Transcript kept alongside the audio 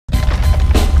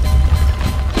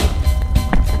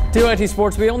To IT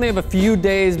Sports, we only have a few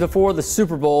days before the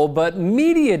Super Bowl, but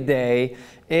Media Day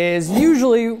is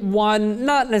usually one,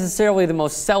 not necessarily the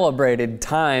most celebrated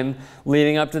time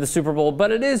leading up to the Super Bowl, but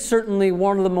it is certainly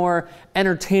one of the more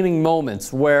entertaining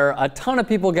moments where a ton of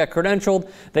people get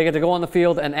credentialed. They get to go on the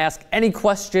field and ask any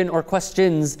question or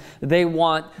questions they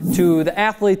want to the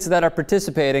athletes that are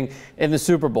participating in the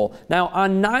Super Bowl. Now,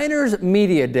 on Niners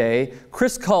Media Day,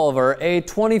 Chris Culliver, a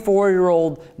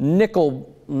 24-year-old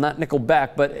not nickel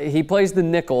back, but he plays the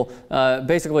nickel,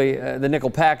 basically the nickel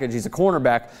package. He's a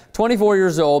cornerback, 24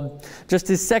 years old, just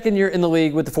his second year in the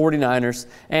league with the 49ers.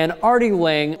 And Artie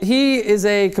Lange, he is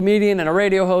a comedian and a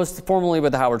radio host, formerly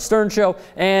with the Howard Stern Show,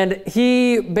 and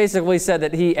he basically said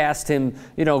that he asked him,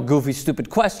 goofy, stupid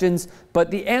questions,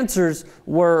 but the answers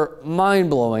were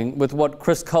mind-blowing with what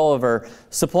Chris Culliver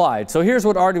supplied. So here's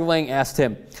what Artie Lange asked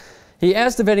him. He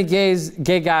asked if any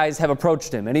gay guys have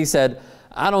approached him, and he said,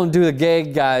 "I don't do the gay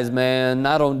guys, man.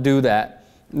 I don't do that."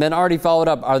 And then Artie followed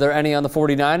up, "Are there any on the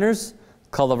 49ers?"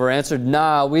 Culliver answered,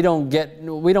 "Nah, we don't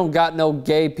got no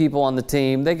gay people on the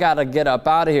team. They got to get up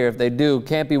out of here if they do.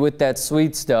 Can't be with that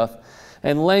sweet stuff."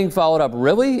 And Lange followed up,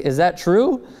 "Really? Is that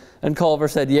true?" And Culliver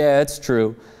said, "Yeah, it's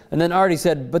true." And then Artie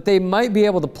said, "But they might be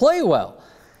able to play well."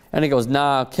 And he goes,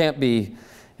 "Nah, can't be.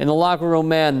 In the locker room,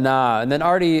 man, nah." And then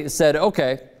Artie said,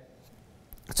 "Okay,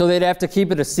 so they'd have to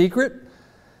keep it a secret?"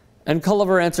 And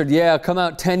Culliver answered, "Yeah, come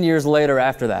out 10 years later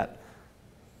after that."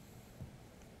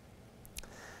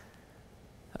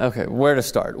 Okay, where to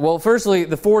start? Well, firstly,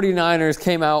 the 49ers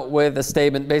came out with a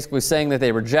statement basically saying that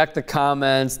they reject the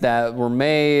comments that were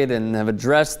made and have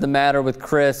addressed the matter with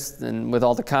Chris and with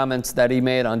all the comments that he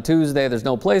made on Tuesday. There's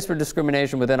no place for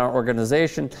discrimination within our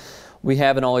organization. We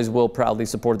have and always will proudly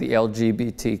support the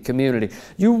LGBT community.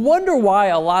 You wonder why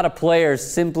a lot of players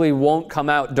simply won't come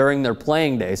out during their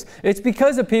playing days. It's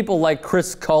because of people like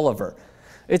Chris Culliver.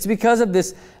 It's because of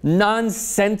this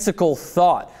nonsensical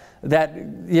thought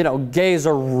that, gays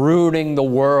are ruining the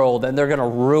world and they're going to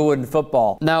ruin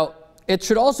football. Now, it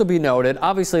should also be noted,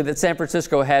 obviously, that San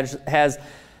Francisco has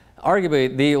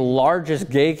arguably the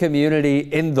largest gay community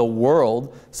in the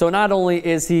world. So not only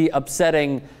is he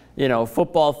upsetting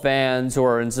football fans who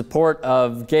are in support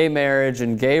of gay marriage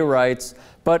and gay rights,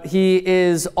 but he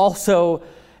is also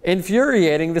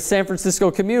infuriating the San Francisco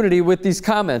community with these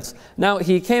comments. Now,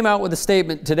 he came out with a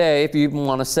statement today, if you even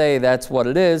want to say that's what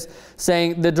it is,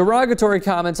 saying, "The derogatory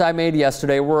comments I made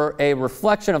yesterday were a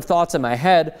reflection of thoughts in my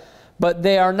head, but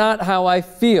they are not how I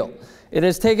feel. It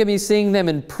has taken me seeing them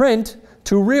in print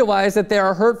to realize that they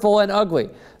are hurtful and ugly.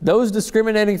 Those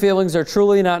discriminating feelings are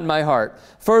truly not in my heart.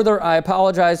 Further, I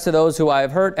apologize to those who I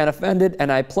have hurt and offended,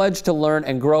 and I pledge to learn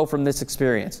and grow from this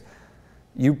experience."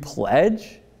 You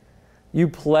pledge? You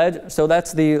pledge? So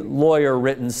that's the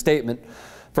lawyer-written statement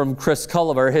from Chris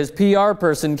Culliver. His PR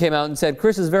person came out and said,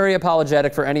 "Chris is very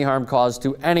apologetic for any harm caused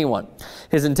to anyone.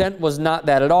 His intent was not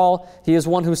that at all. He is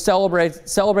one who celebrates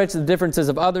the differences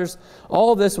of others.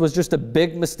 All of this was just a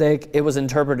big mistake. It was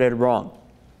interpreted wrong."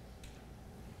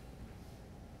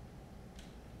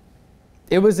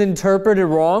 It was interpreted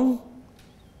wrong?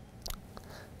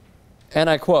 And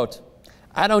I quote,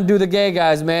 "I don't do the gay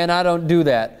guys, man. I don't do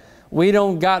that. We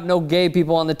don't got no gay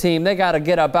people on the team. They got to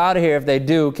get up out of here if they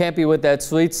do. Can't be with that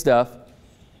sweet stuff."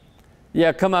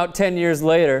 Yeah, come out 10 years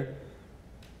later.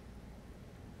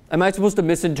 Am I supposed to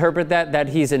misinterpret that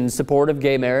he's in support of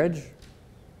gay marriage?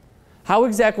 How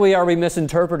exactly are we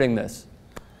misinterpreting this?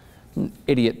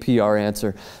 Idiot PR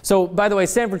answer. So, by the way,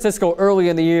 San Francisco early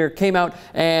in the year came out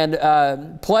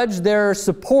and pledged their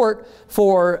support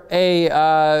for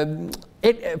basically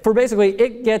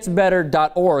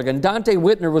itgetsbetter.org. And Dante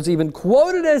Whitner was even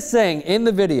quoted as saying in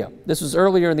the video, this was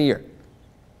earlier in the year,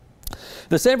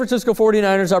 "The San Francisco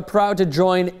 49ers are proud to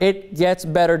join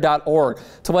itgetsbetter.org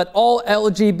to let all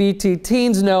LGBT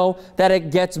teens know that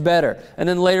it gets better." And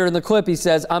then later in the clip he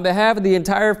says, "On behalf of the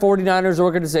entire 49ers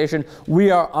organization,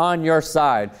 we are on your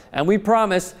side. And we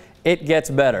promise it gets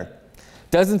better."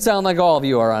 Doesn't sound like all of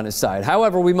you are on his side.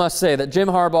 However, we must say that Jim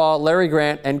Harbaugh, Larry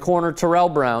Grant, and corner Terrell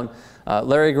Brown,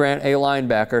 Larry Grant, a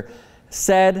linebacker,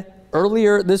 said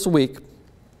earlier in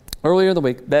the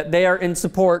week, that they are in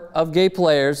support of gay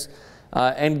players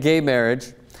and gay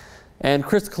marriage. And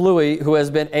Chris Culliver, who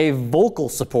has been a vocal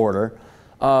supporter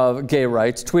of gay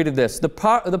rights, tweeted this: the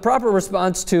proper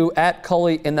response to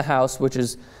 @CullyInTheHouse, which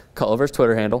is Culliver's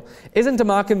Twitter handle, isn't to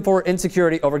mock him for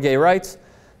insecurity over gay rights,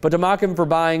 but to mock him for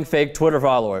buying fake Twitter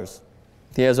followers.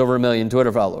 He has over 1 million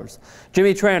Twitter followers.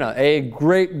 Jimmy Trana, a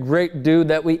great dude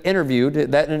that we interviewed.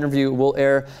 That interview will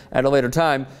air at a later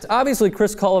time. Obviously,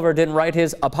 Chris Culliver didn't write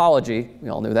his apology. We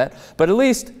all knew that. But at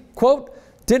least, quote,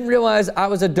 "Didn't realize I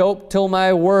was a dope till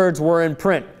my words were in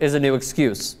print," is a new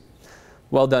excuse.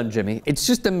 Well done, Jimmy. It's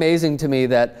just amazing to me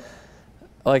that,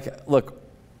 like, look,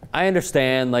 I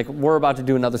understand, like, we're about to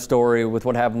do another story with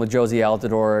what happened with Josie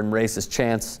Altidore and racist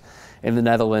chants in the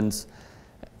Netherlands.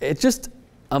 It just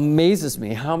amazes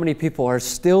me how many people are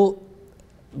still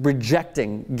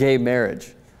rejecting gay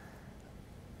marriage.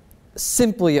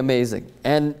 Simply amazing.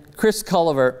 And Chris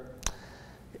Culliver,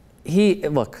 he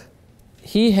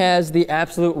has the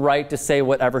absolute right to say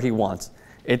whatever he wants.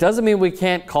 It doesn't mean we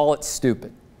can't call it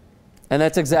stupid. And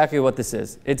that's exactly what this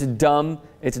is. It's dumb,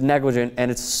 it's negligent,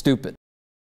 and it's stupid.